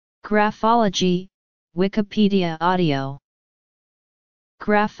Graphology, Wikipedia audio.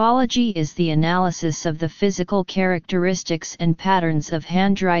 Graphology is the analysis of the physical characteristics and patterns of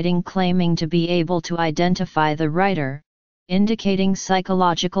handwriting claiming to be able to identify the writer, indicating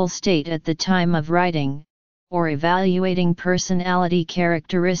psychological state at the time of writing, or evaluating personality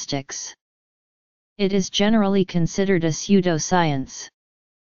characteristics. It is generally considered a pseudoscience.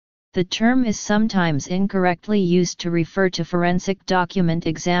 The term is sometimes incorrectly used to refer to forensic document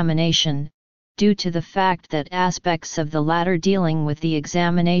examination, due to the fact that aspects of the latter dealing with the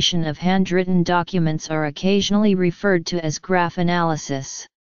examination of handwritten documents are occasionally referred to as graph analysis.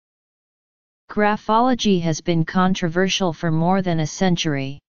 Graphology has been controversial for more than a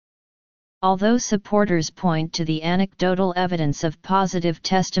century. Although supporters point to the anecdotal evidence of positive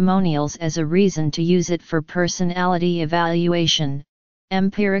testimonials as a reason to use it for personality evaluation,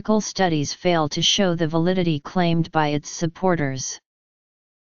 empirical studies fail to show the validity claimed by its supporters.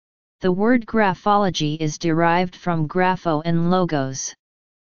 The word graphology is derived from grapho and logos.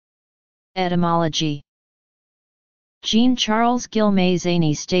 Etymology. Jean-Charles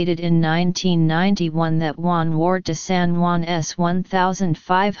Gilmezani stated in 1991 that Juan Wart de San Juan s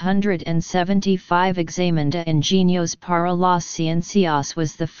 1575 Examen de Ingenios para las Ciencias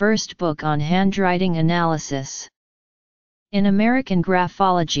was the first book on handwriting analysis. In American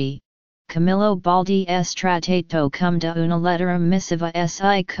graphology, Camillo Baldi's Trattato cum de una lettera missiva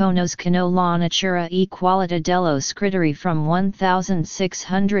si conoscono la natura e qualità dello scrittori from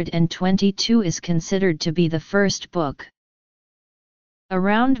 1622 is considered to be the first book.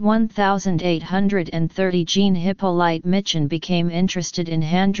 Around 1830 Jean Hippolyte Michan became interested in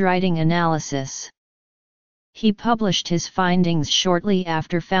handwriting analysis. He published his findings shortly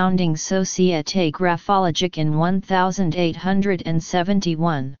after founding Société Graphologique in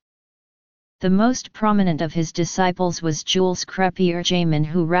 1871. The most prominent of his disciples was Jules Crépierjamin,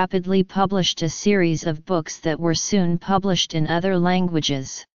 who rapidly published a series of books that were soon published in other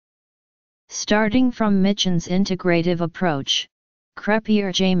languages. Starting from Michan's integrative approach,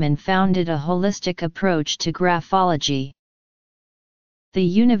 Crépierjamin founded a holistic approach to graphology. The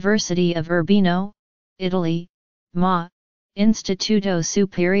University of Urbino, Italy, Ma. Instituto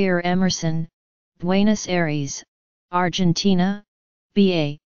Superior Emerson, Buenos Aires, Argentina,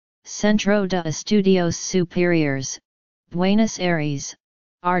 B.A. Centro de Estudios Superiores, Buenos Aires,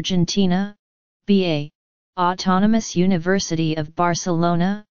 Argentina, B.A. Autonomous University of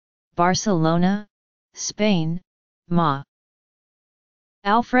Barcelona, Barcelona, Spain, Ma.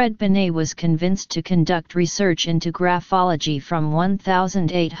 Alfred Binet was convinced to conduct research into graphology from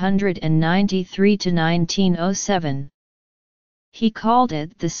 1893 to 1907. He called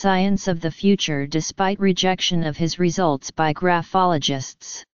it the science of the future despite rejection of his results by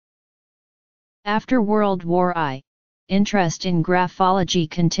graphologists. After World War I, interest in graphology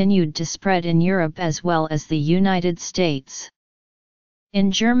continued to spread in Europe as well as the United States.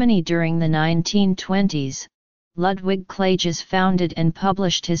 In Germany during the 1920s, Ludwig Klages founded and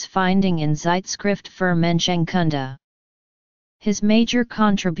published his finding in Zeitschrift für Menschenkunde. His major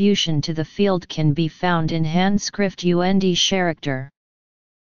contribution to the field can be found in Handschrift und Charakter.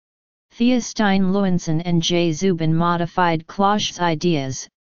 Thea Lewinson and J. Zubin modified Klage's ideas,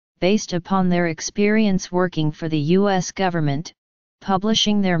 based upon their experience working for the U.S. government,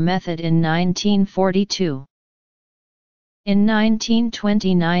 publishing their method in 1942. In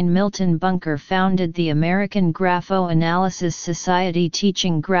 1929 Milton Bunker founded the American Grapho-Analysis Society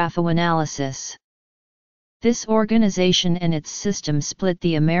teaching graphoanalysis. This organization and its system split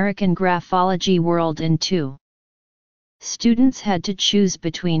the American graphology world in two. Students had to choose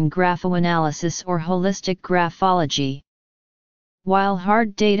between graphoanalysis or holistic graphology. While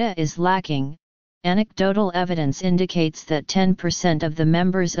hard data is lacking, anecdotal evidence indicates that 10% of the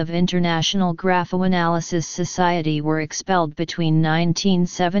members of International Graphoanalysis Society were expelled between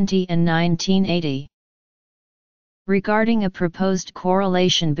 1970 and 1980. Regarding a proposed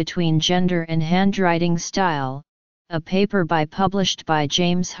correlation between gender and handwriting style, a paper published by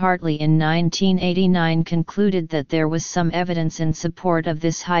James Hartley in 1989 concluded that there was some evidence in support of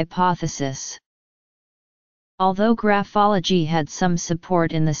this hypothesis. Although graphology had some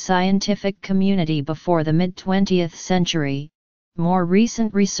support in the scientific community before the mid-20th century, more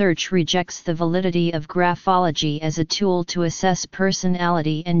recent research rejects the validity of graphology as a tool to assess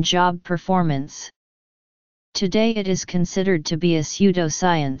personality and job performance. Today it is considered to be a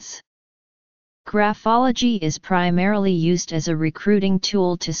pseudoscience. Graphology is primarily used as a recruiting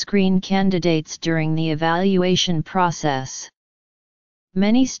tool to screen candidates during the evaluation process.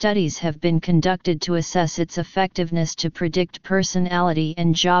 Many studies have been conducted to assess its effectiveness to predict personality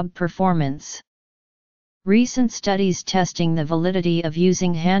and job performance. Recent studies testing the validity of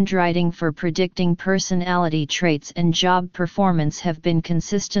using handwriting for predicting personality traits and job performance have been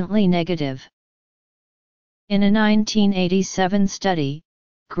consistently negative. In a 1987 study,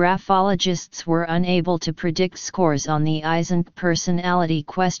 graphologists were unable to predict scores on the Eysenck personality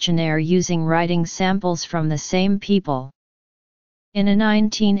questionnaire using writing samples from the same people. In a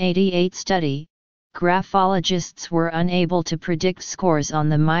 1988 study, graphologists were unable to predict scores on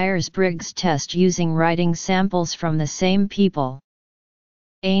the Myers-Briggs test using writing samples from the same people.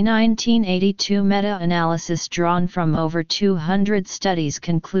 A 1982 meta-analysis drawn from over 200 studies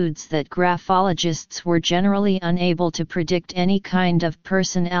concludes that graphologists were generally unable to predict any kind of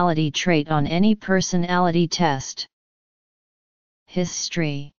personality trait on any personality test.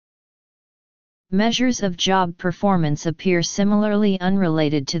 History. Measures of job performance appear similarly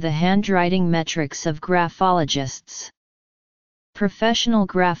unrelated to the handwriting metrics of graphologists. Professional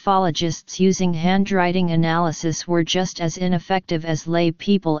graphologists using handwriting analysis were just as ineffective as lay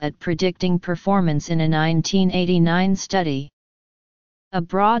people at predicting performance in a 1989 study. A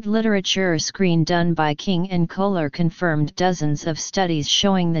broad literature screen done by King and Kohler confirmed dozens of studies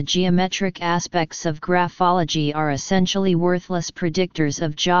showing the geometric aspects of graphology are essentially worthless predictors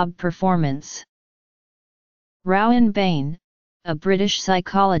of job performance. Rowan Bain, a British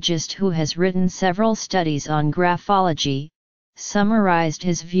psychologist who has written several studies on graphology, summarized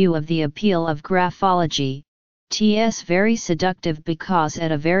his view of the appeal of graphology: "It's very seductive because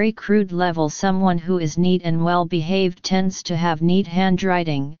at a very crude level someone who is neat and well behaved tends to have neat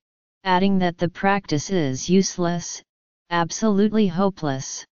handwriting," adding that the practice is useless, absolutely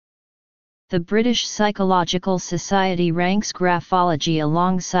hopeless. The British Psychological Society ranks graphology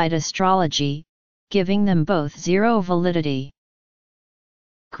alongside astrology, giving them both zero validity.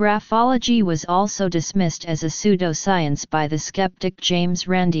 Graphology was also dismissed as a pseudoscience by the skeptic James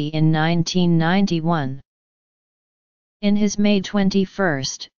Randi in 1991. In his May 21,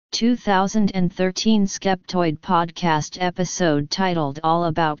 2013 Skeptoid podcast episode titled All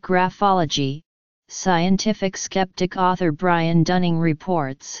About Graphology, scientific skeptic author Brian Dunning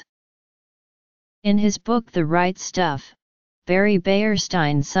reports. In his book The Right Stuff, Barry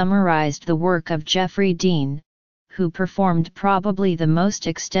Beierstein summarized the work of Jeffrey Dean, who performed probably the most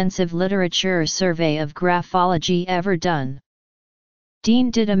extensive literature survey of graphology ever done.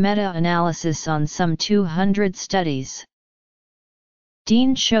 Dean did a meta-analysis on some 200 studies.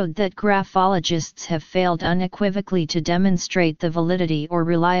 Dean showed that graphologists have failed unequivocally to demonstrate the validity or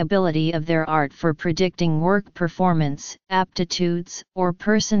reliability of their art for predicting work performance, aptitudes, or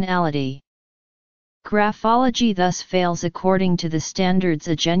personality. Graphology thus fails according to the standards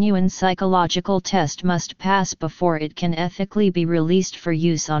a genuine psychological test must pass before it can ethically be released for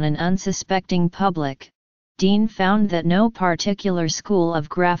use on an unsuspecting public. Dean found that no particular school of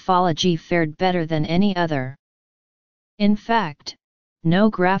graphology fared better than any other. In fact, no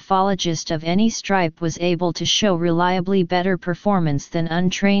graphologist of any stripe was able to show reliably better performance than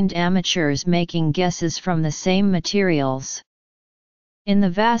untrained amateurs making guesses from the same materials. In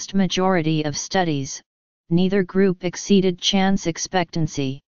the vast majority of studies, neither group exceeded chance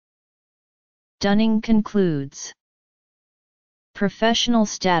expectancy. Dunning concludes. Professional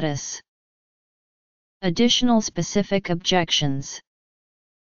status. Additional specific objections.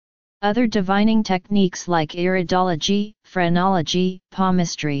 Other divining techniques like iridology, phrenology,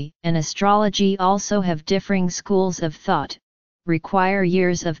 palmistry, and astrology also have differing schools of thought, require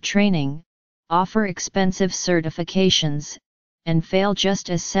years of training, offer expensive certifications, and fail just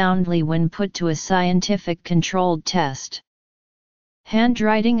as soundly when put to a scientific controlled test.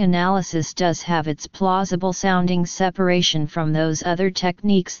 Handwriting analysis does have its plausible-sounding separation from those other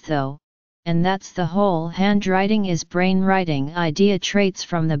techniques though, and that's the whole handwriting is brainwriting idea. Traits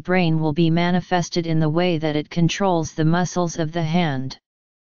from the brain will be manifested in the way that it controls the muscles of the hand.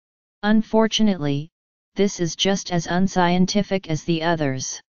 Unfortunately, this is just as unscientific as the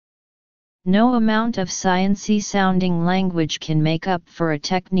others. No amount of sciencey sounding language can make up for a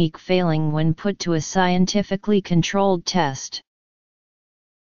technique failing when put to a scientifically controlled test.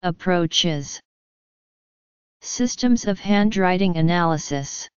 Approaches. Systems of handwriting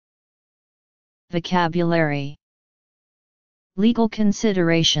analysis. Vocabulary. Legal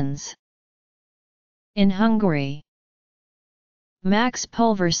considerations. In Hungary, Max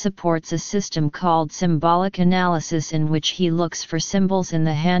Pulver supports a system called symbolic analysis in which he looks for symbols in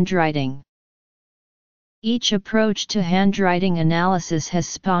the handwriting. Each approach to handwriting analysis has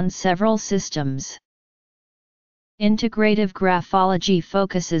spawned several systems. Integrative graphology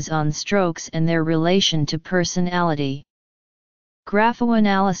focuses on strokes and their relation to personality.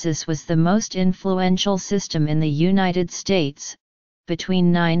 Graphoanalysis was the most influential system in the United States, between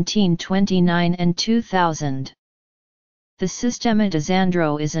 1929 and 2000. The Sistema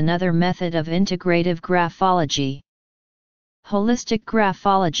d'Isandro is another method of integrative graphology. Holistic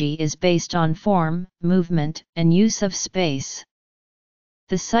graphology is based on form, movement, and use of space.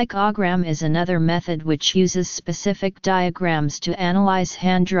 The psychogram is another method which uses specific diagrams to analyze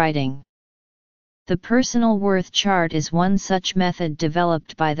handwriting. The personal worth chart is one such method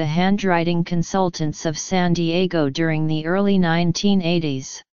developed by the handwriting consultants of San Diego during the early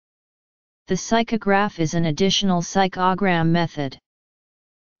 1980s. The psychograph is an additional psychogram method.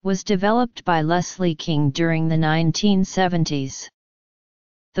 Was developed by Leslie King during the 1970s.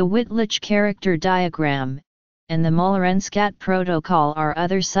 The Wittlich character diagram and the Muller-Enskat protocol are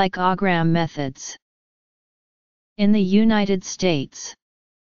other psychogram methods. In the United States,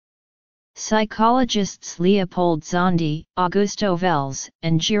 psychologists Leopold Zondi, Augusto Vels,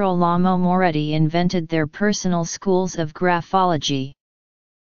 and Girolamo Moretti invented their personal schools of graphology.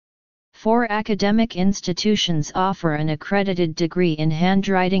 4 academic institutions offer an accredited degree in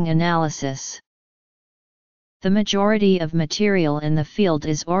handwriting analysis. The majority of material in the field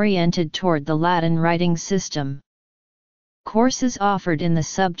is oriented toward the Latin writing system. Courses offered in the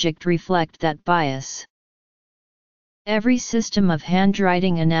subject reflect that bias. Every system of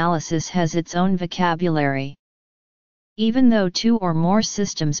handwriting analysis has its own vocabulary. Even though 2 or more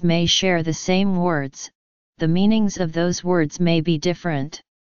systems may share the same words, the meanings of those words may be different.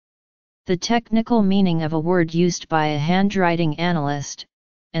 The technical meaning of a word used by a handwriting analyst,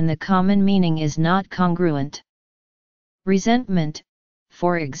 and the common meaning is not congruent. Resentment,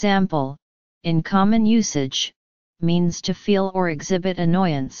 for example, in common usage, means to feel or exhibit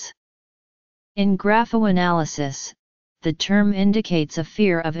annoyance. In graphoanalysis, the term indicates a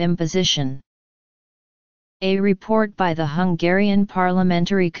fear of imposition. A report by the Hungarian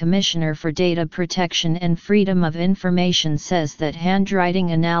Parliamentary Commissioner for Data Protection and Freedom of Information says that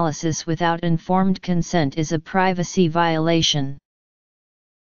handwriting analysis without informed consent is a privacy violation.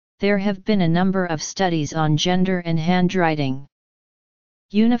 There have been a number of studies on gender and handwriting.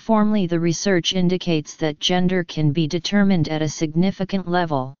 Uniformly, the research indicates that gender can be determined at a significant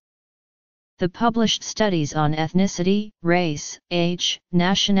level. The published studies on ethnicity, race, age,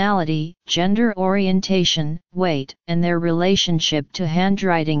 nationality, gender orientation, weight, and their relationship to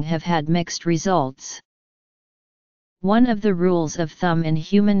handwriting have had mixed results. One of the rules of thumb in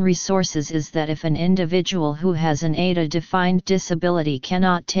human resources is that if an individual who has an ADA-defined disability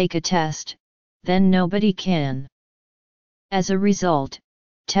cannot take a test, then nobody can. As a result,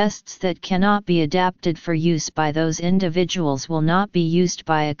 tests that cannot be adapted for use by those individuals will not be used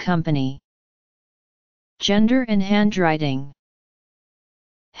by a company. Gender and handwriting.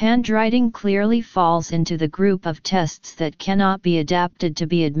 Handwriting clearly falls into the group of tests that cannot be adapted to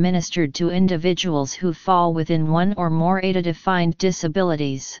be administered to individuals who fall within one or more ADA-defined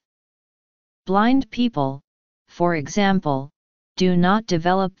disabilities. Blind people, for example, do not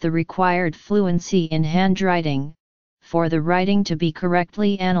develop the required fluency in handwriting, for the writing to be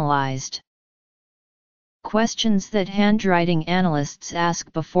correctly analyzed. Questions that handwriting analysts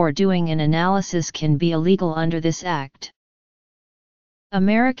ask before doing an analysis can be illegal under this Act.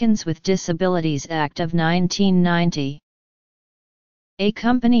 Americans with Disabilities Act of 1990. A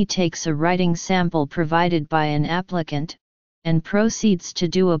company takes a writing sample provided by an applicant, and proceeds to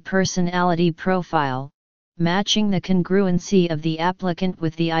do a personality profile, matching the congruency of the applicant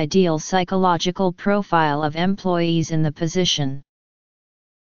with the ideal psychological profile of employees in the position.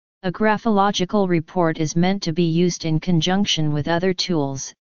 A graphological report is meant to be used in conjunction with other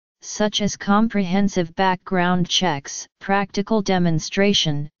tools, such as comprehensive background checks, practical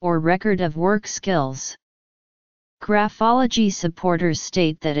demonstration, or record of work skills. Graphology supporters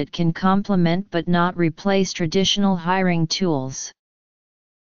state that it can complement but not replace traditional hiring tools.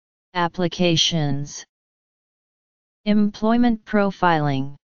 Applications: employment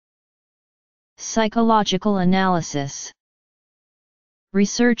profiling, psychological analysis.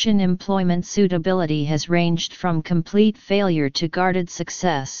 Research in employment suitability has ranged from complete failure to guarded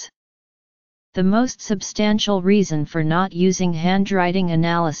success. The most substantial reason for not using handwriting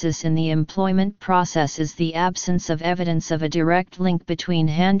analysis in the employment process is the absence of evidence of a direct link between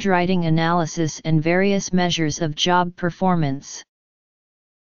handwriting analysis and various measures of job performance.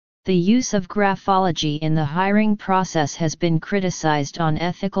 The use of graphology in the hiring process has been criticized on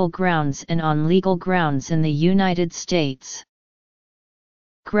ethical grounds and on legal grounds in the United States.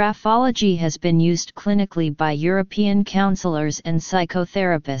 Graphology has been used clinically by European counselors and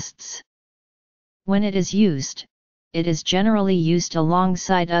psychotherapists. When it is used, it is generally used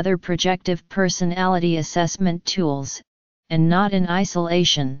alongside other projective personality assessment tools, and not in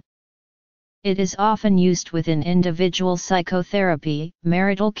isolation. It is often used within individual psychotherapy,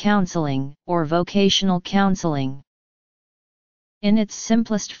 marital counseling, or vocational counseling. In its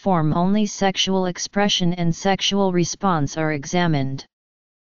simplest form, only sexual expression and sexual response are examined.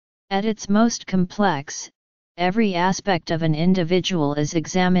 At its most complex, every aspect of an individual is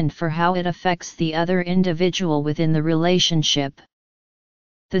examined for how it affects the other individual within the relationship.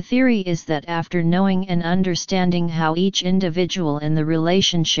 The theory is that after knowing and understanding how each individual in the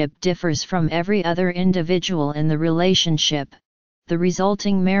relationship differs from every other individual in the relationship, the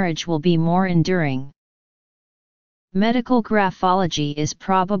resulting marriage will be more enduring. Medical graphology is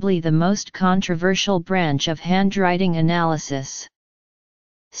probably the most controversial branch of handwriting analysis.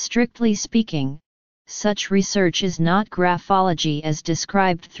 Strictly speaking, such research is not graphology as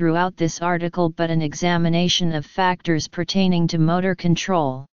described throughout this article, but an examination of factors pertaining to motor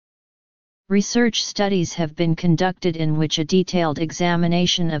control. Research studies have been conducted in which a detailed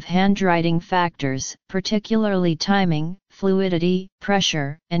examination of handwriting factors, particularly timing, fluidity,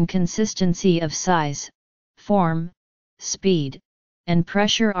 pressure, and consistency of size, form, speed, and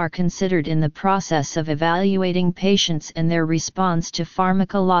pressure are considered in the process of evaluating patients and their response to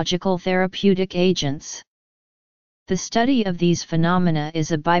pharmacological therapeutic agents. The study of these phenomena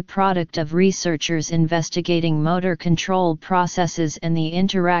is a byproduct of researchers investigating motor control processes and the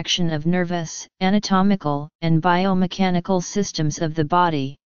interaction of nervous, anatomical, and biomechanical systems of the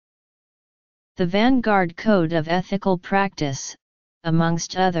body. The Vanguard Code of Ethical Practice,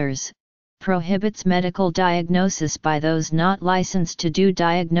 amongst others, prohibits medical diagnosis by those not licensed to do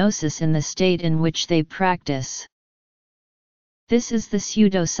diagnosis in the state in which they practice. This is the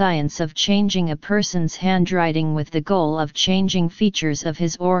pseudoscience of changing a person's handwriting with the goal of changing features of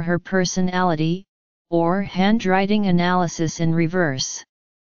his or her personality, or handwriting analysis in reverse.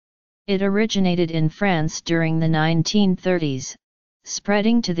 It originated in France during the 1930s,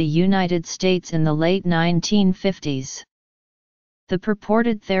 spreading to the United States in the late 1950s. The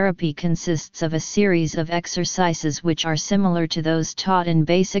purported therapy consists of a series of exercises which are similar to those taught in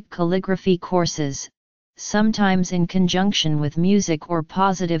basic calligraphy courses, sometimes in conjunction with music or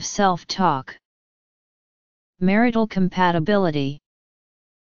positive self-talk. Marital compatibility.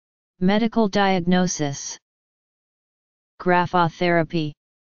 Medical diagnosis. Graphotherapy.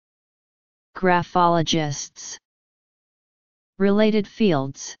 Graphologists. Related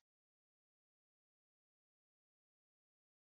fields.